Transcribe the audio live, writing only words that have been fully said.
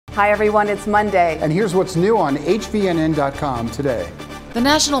Hi everyone, it's Monday. And here's what's new on HVNN.com today. The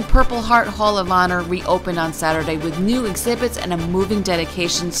National Purple Heart Hall of Honor reopened on Saturday with new exhibits and a moving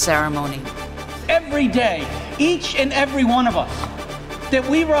dedication ceremony. Every day, each and every one of us, that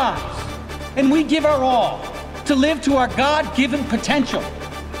we rise and we give our all to live to our God-given potential,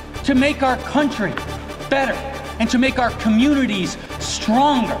 to make our country better and to make our communities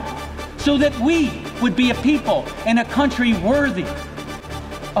stronger, so that we would be a people and a country worthy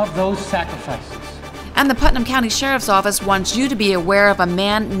of those sacrifices. And the Putnam County Sheriff's Office wants you to be aware of a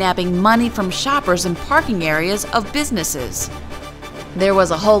man nabbing money from shoppers in parking areas of businesses. There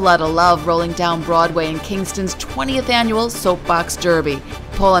was a whole lot of love rolling down Broadway in Kingston's 20th annual Soapbox Derby.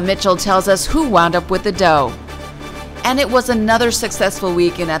 Paula Mitchell tells us who wound up with the dough. And it was another successful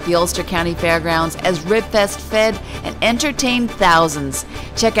weekend at the Ulster County Fairgrounds as Ribfest fed and entertained thousands.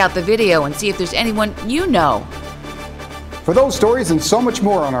 Check out the video and see if there's anyone you know. For those stories and so much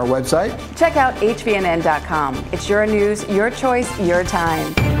more on our website, Check out HVNN.com. It's your news, your choice, your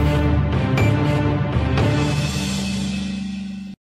time.